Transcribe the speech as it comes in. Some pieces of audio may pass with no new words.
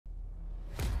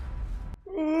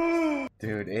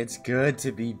Dude, it's good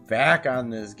to be back on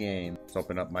this game. Let's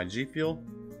open up my G Fuel.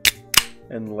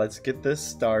 And let's get this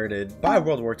started. Buy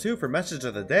World War II for message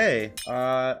of the day.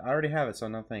 I already have it, so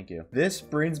no thank you. This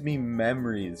brings me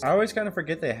memories. I always kind of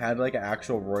forget they had like an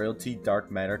actual royalty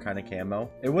dark matter kind of camo.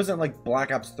 It wasn't like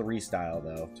Black Ops 3 style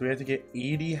though. So we have to get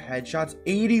 80 headshots,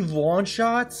 80 launch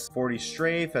shots, 40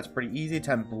 strafe, that's pretty easy.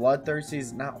 10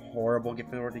 bloodthirsties, not horrible.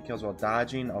 Get 40 kills while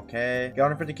dodging, okay. Get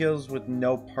 150 kills with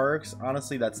no perks.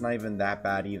 Honestly, that's not even that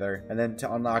bad either. And then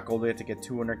to unlock gold, we have to get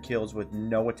 200 kills with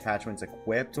no attachments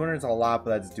equipped. 200 is a lot, but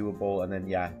that's doable. And then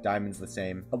yeah, diamond's the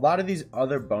same. A lot of these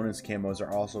other bonus camos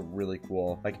are also really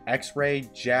cool, like X-ray,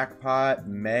 jackpot,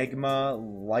 magma,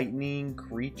 lightning,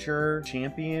 creature,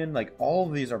 champion. Like all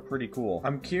of these are pretty cool.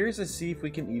 I'm curious to see if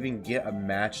we can even get a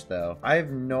match though. I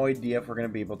have no idea if we're gonna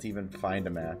be able to even find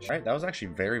a match. All right, that was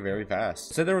actually very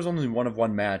fast. Said there was only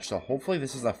one match, so hopefully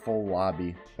this is a full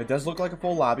lobby. It does look like a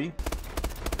full lobby.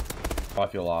 Oh, I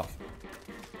feel off.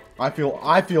 I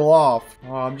feel off.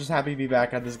 Oh, I'm just happy to be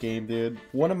back on this game, dude.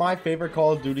 One of my favorite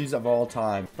Call of Duties of all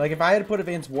time. Like, if I had to put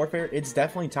Advanced Warfare, it's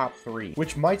definitely top 3,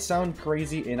 which might sound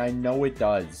crazy, and I know it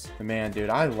does. But man,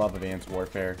 dude, I love Advanced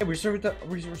Warfare. Hey, we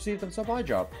received a supply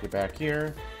drop. Get back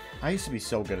here. I used to be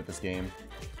so good at this game.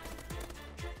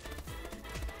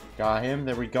 Got him.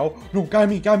 There we go. No, got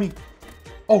me.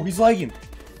 Oh, he's lagging.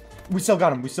 We still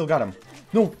got him.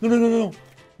 No.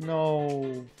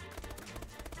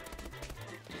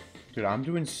 Dude, I'm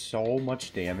doing so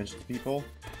much damage to people.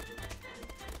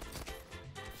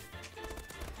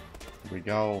 Here we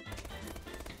go.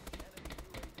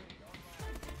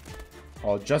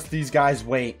 Oh, just these guys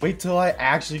wait. Wait till I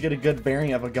actually get a good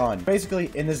bearing of a gun.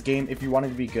 Basically, in this game, if you wanted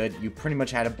to be good, you pretty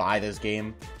much had to buy this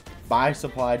game. Buy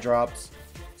supply drops.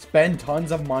 Spend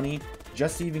tons of money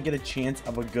just to even get a chance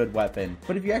of a good weapon.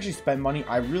 But if you actually spend money,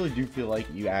 I really do feel like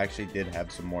you actually did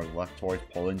have some more luck towards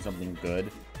pulling something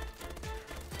good.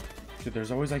 Dude,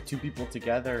 there's always like 2 people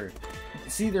together.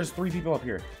 See, there's 3 people up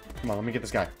here. Come on, let me get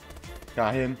this guy.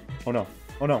 Got him. Oh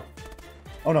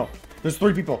no. There's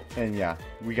 3 people. And yeah,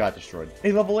 we got destroyed.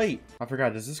 Hey, level 8. I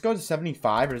forgot. Does this go to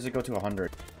 75 or does it go to 100?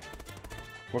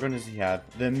 What gun does he have?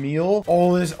 The Mule?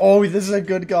 Oh, this is a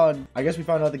good gun. I guess we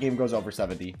found out the game goes over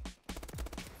 70.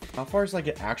 How far is like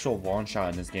an actual launch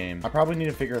shot in this game? I probably need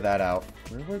to figure that out.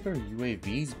 Where would their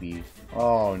UAVs be?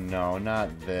 Oh no,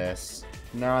 not this.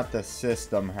 Not the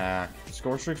system hack.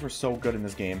 Score streaks were so good in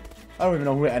this game. I don't even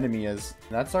know who the enemy is.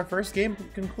 That's our first game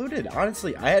concluded.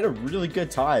 Honestly, I had a really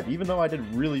good time, even though I did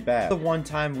really bad. The one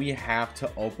time we have to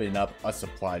open up a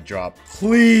supply drop.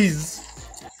 Please!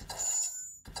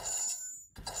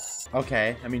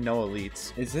 Okay, I mean, no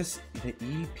elites. Is this the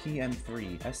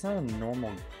EPM3? That's not a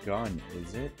normal gun,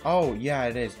 is it? Oh, yeah,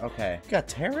 it is. Okay. Got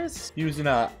terrorists? Using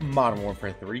a Modern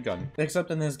Warfare 3 gun.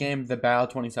 Except in this game, the Battle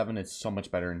 27 is so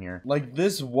much better in here. Like,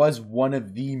 this was one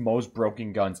of the most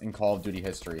broken guns in Call of Duty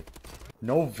history.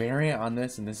 No variant on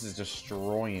this, and this is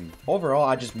destroying. Overall,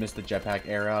 I just missed the jetpack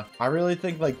era. I really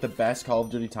think like the best Call of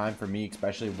Duty time for me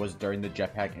especially was during the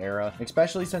jetpack era,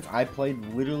 especially since I played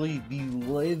literally the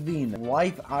living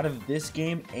life out of this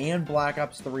game and Black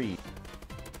Ops 3.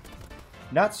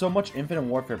 Not so much Infinite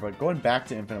Warfare, but going back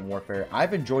to Infinite Warfare,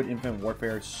 I've enjoyed Infinite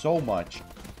Warfare so much.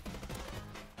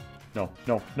 No.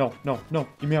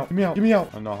 Get me out. I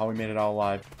don't know how we made it all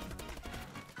alive.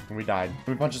 And we died. Let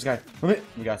me punch this guy.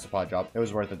 We got a supply drop. It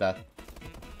was worth the death.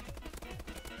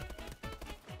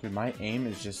 Dude, my aim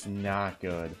is just not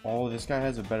good. Oh, this guy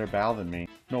has a better bow than me.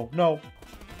 No.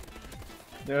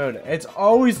 Dude, it's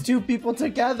always 2 people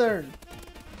together.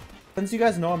 Since you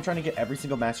guys know I'm trying to get every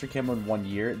single master camo in 1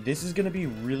 year, this is going to be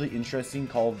really interesting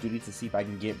Call of Duty to see if I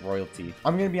can get royalty.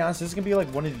 I'm going to be honest, this is going to be like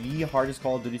one of the hardest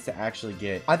Call of Duties to actually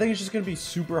get. I think it's just going to be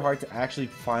super hard to actually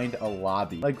find a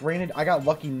lobby. Like, granted, I got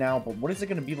lucky now, but what is it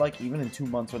going to be like even in 2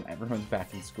 months when everyone's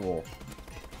back in school?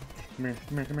 Come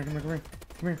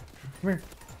here.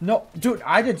 No, dude,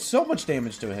 I did so much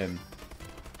damage to him.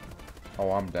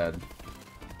 Oh, I'm dead.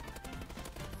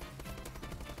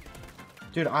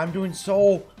 Dude, I'm doing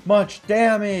so much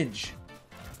damage.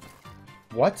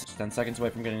 What? Just 10 seconds away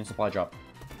from getting a supply drop.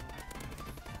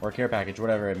 Or a care package,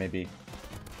 whatever it may be.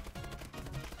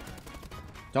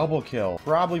 Double kill.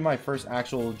 Probably my first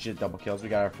actual legit double kills. We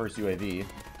got our first UAV.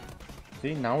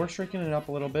 See, now we're shrinking it up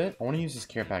a little bit. I want to use this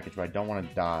care package, but I don't want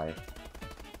to die.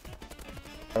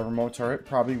 A remote turret.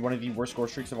 Probably one of the worst score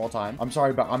streaks of all time. I'm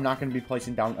sorry, but I'm not going to be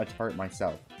placing down a turret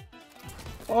myself.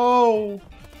 Oh!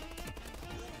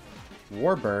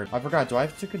 Warbird. I forgot. Do I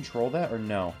have to control that or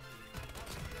no?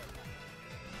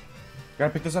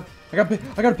 Gotta pick this up. I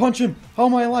gotta punch him. How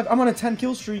am I alive? I'm on a 10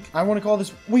 kill streak. I want to call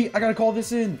this. Wait, I gotta call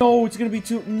this in. No, it's gonna be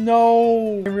 2.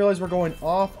 No. I didn't realize we're going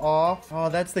off. Oh,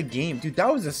 that's the game. Dude,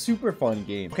 that was a super fun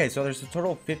game. Okay, so there's a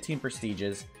total of 15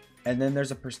 prestiges. And then there's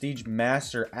a prestige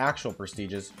master, actual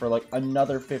prestiges, for like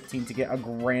another 15 to get a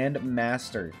grand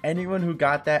master. Anyone who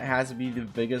got that has to be the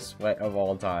biggest sweat of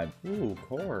all time. Ooh,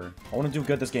 core. I want to do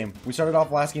good this game. We started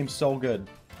off last game so good.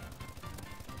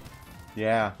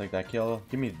 Yeah, like that kill.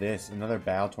 Give me this. Another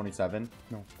battle 27.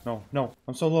 No.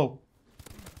 I'm so low.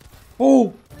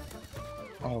 Oh!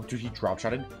 Oh, dude, he drop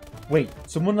shotted. Wait,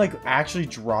 someone like actually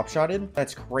drop shotted?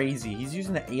 That's crazy. He's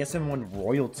using the ASM1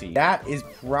 royalty. That is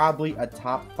probably a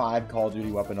top 5 Call of Duty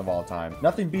weapon of all time.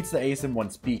 Nothing beats the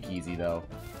ASM1 speakeasy though.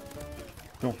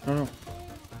 No.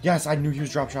 Yes, I knew he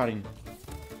was drop shotting.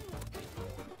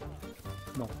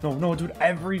 No, dude,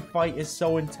 every fight is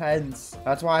so intense.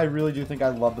 That's why I really do think I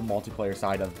love the multiplayer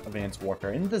side of Advanced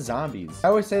Warfare and the zombies. I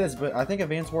always say this, but I think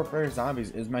Advanced Warfare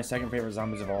Zombies is my second favorite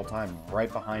zombies of all time,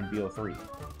 right behind BO3.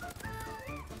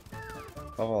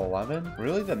 Level 11?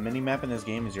 Really? The mini-map in this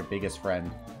game is your biggest friend.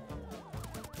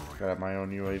 Got my own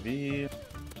UAV.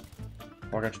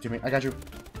 Oh, I got you, teammate. I got you.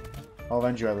 I'll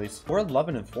avenge you at least. We're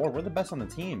 11 and 4. We're the best on the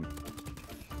team.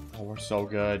 Oh, we're so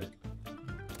good.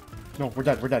 No, we're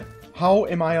dead. We're dead. How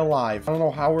am I alive? I don't know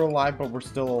how we're alive, but we're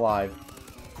still alive.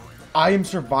 I am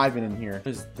surviving in here. What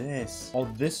is this? Oh,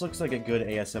 this looks like a good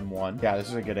ASM1. Yeah, this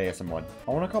is a good ASM1.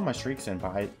 I want to call my streaks in, but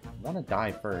I want to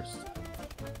die first.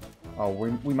 Oh,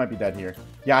 we might be dead here.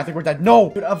 Yeah, I think we're dead. No!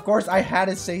 Dude, of course, I had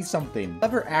to say something.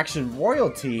 Clever action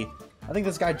royalty. I think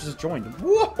this guy just joined.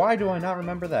 Whoa! Why do I not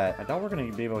remember that? I thought we were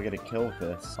going to be able to get a kill with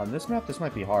this. On this map, this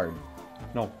might be hard.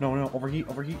 No. Overheat.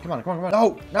 Come on.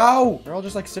 No! They're all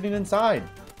just like sitting inside.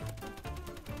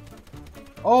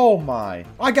 Oh my.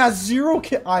 I got 0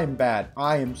 kill. I am bad.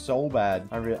 I am so bad.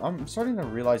 I'm starting to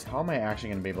realize how am I actually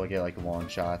going to be able to get like long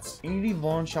shots. 80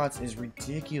 long shots is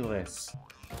ridiculous.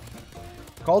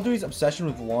 Call of Duty's obsession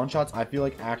with long shots, I feel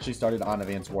like actually started on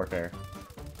Advanced Warfare.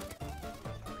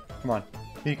 Come on.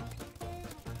 Peek.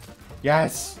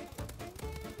 Yes!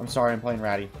 I'm sorry, I'm playing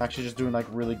ratty. I'm actually just doing like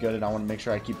really good and I want to make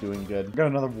sure I keep doing good. Got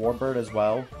another Warbird as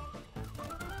well.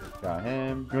 Got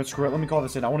him. You know what, screw it. Let me call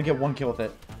this in. I want to get 1 kill with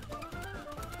it.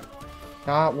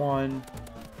 Got 1.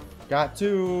 Got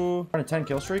 2. On a 10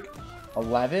 kill streak.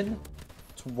 11.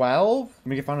 12. Let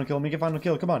me get final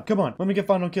kill. Come on. Let me get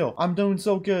final kill. I'm doing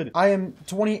so good. I am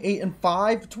 28 and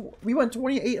 5. We went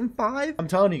 28 and 5. I'm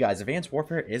telling you guys, Advanced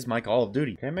Warfare is my Call of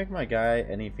Duty. Can I make my guy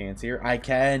any fancier? I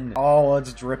can. Oh,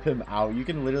 let's drip him out. You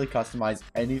can literally customize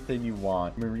anything you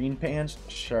want. Marine pants?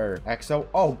 Sure. Exo?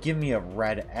 Oh, give me a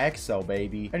red Exo,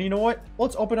 baby. And you know what?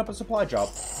 Let's open up a supply drop.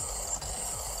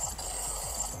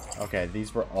 Okay,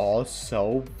 these were all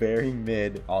so very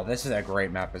mid. Oh, this is a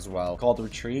great map as well. Called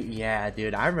Retreat? Yeah,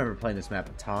 dude, I remember playing this map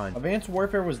a ton. Advanced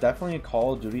Warfare was definitely a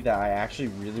Call of Duty that I actually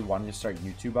really wanted to start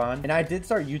YouTube on. And I did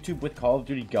start YouTube with Call of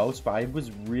Duty Ghosts, but I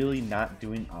was really not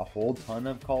doing a whole ton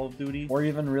of Call of Duty or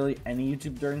even really any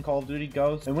YouTube during Call of Duty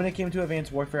Ghosts. And when it came to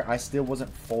Advanced Warfare, I still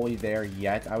wasn't fully there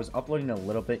yet. I was uploading a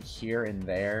little bit here and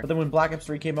there. But then when Black Ops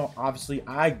 3 came out, obviously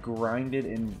I grinded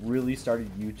and really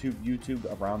started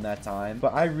YouTube around that time.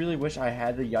 But I really wish I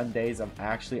had the young days of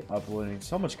actually uploading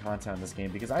so much content on this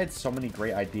game because I had so many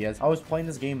great ideas. I was playing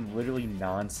this game literally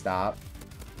non-stop.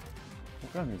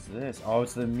 What gun is this? Oh,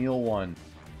 it's the meal one.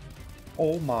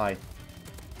 Oh my.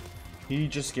 He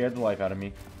just scared the life out of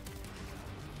me.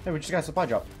 Hey, we just got a supply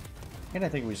drop. And I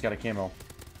think we just got a camo.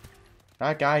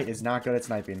 That guy is not good at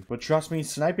sniping. But trust me,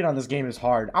 sniping on this game is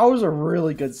hard. I was a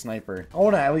really good sniper. I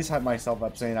want to at least hype myself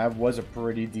up saying I was a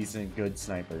pretty decent good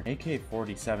sniper.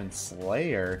 AK-47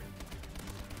 Slayer.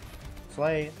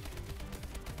 Slay.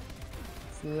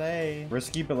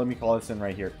 Risky, but let me call this in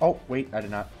right here. Oh, wait, I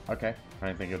did not. Okay. I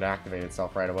didn't think it would activate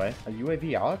itself right away. A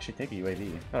UAV. I'll actually take a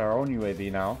UAV. Got our own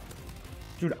UAV now.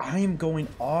 Dude, I am going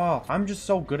off. I'm just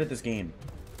so good at this game.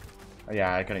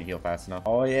 Yeah, I couldn't heal fast enough.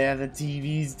 Oh, yeah, the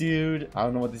TVs, dude. I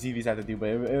don't know what the TVs have to do,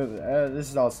 but this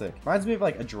is all sick. Reminds me of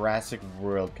like a Jurassic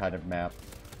World kind of map.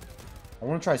 I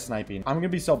want to try sniping. I'm going to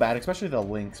be so bad, especially the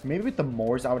Lynx. Maybe with the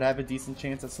Moors, I would have a decent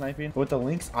chance at sniping. But with the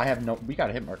Lynx, I have no... We got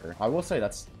a hit marker. I will say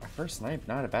that's my first snipe.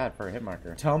 Not a bad for a hit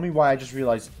marker. Tell me why I just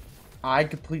realized I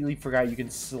completely forgot you can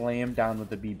slam down with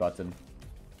the B button.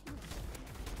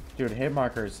 Dude, hit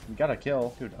markers. We got a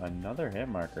kill. Dude, another hit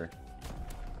marker.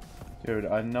 Dude,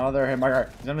 another hit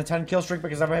marker. He's on a 10 kill streak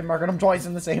because I've hit markered him twice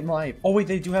in the same life. Oh, wait,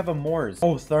 they do have a Moors.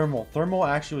 Oh, Thermal. Thermal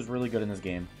actually was really good in this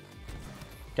game.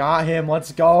 Got him.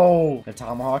 Let's go. The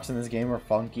Tomahawks in this game are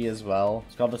funky as well.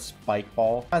 It's called a Spike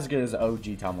Ball. Not as good as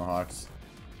OG Tomahawks.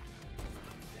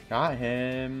 Got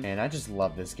him. And I just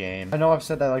love this game. I know I've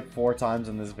said that like 4 times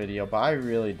in this video, but I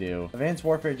really do. Advanced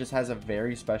Warfare just has a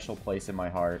very special place in my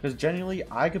heart. Because genuinely,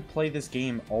 I could play this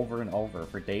game over and over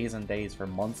for days and days, for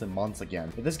months and months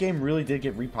again. If this game really did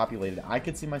get repopulated, I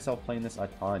could see myself playing this a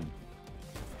ton.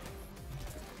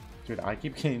 Dude, I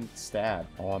keep getting stabbed.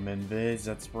 Oh, I'm in Viz.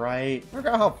 That's right. I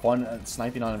forgot how fun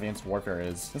sniping on Advanced Warfare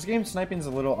is. This game sniping is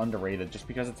a little underrated just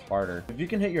because it's harder. If you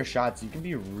can hit your shots, you can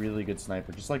be a really good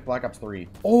sniper, just like Black Ops 3.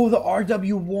 Oh, the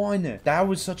RW1. That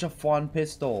was such a fun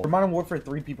pistol. For Modern Warfare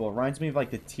 3 people, it reminds me of like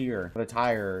the tier, the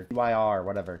tire, UIR,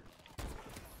 whatever.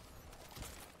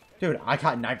 Dude, I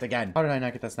got knifed again. How did I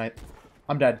not get that snipe?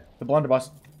 I'm dead. The blunderbuss.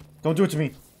 Don't do it to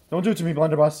me. Don't do it to me,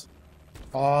 blunderbuss.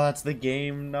 Oh, that's the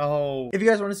game. No. If you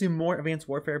guys want to see more Advanced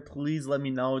Warfare, please let me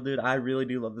know, dude. I really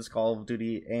do love this Call of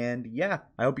Duty. And yeah,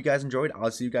 I hope you guys enjoyed.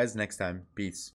 I'll see you guys next time. Peace.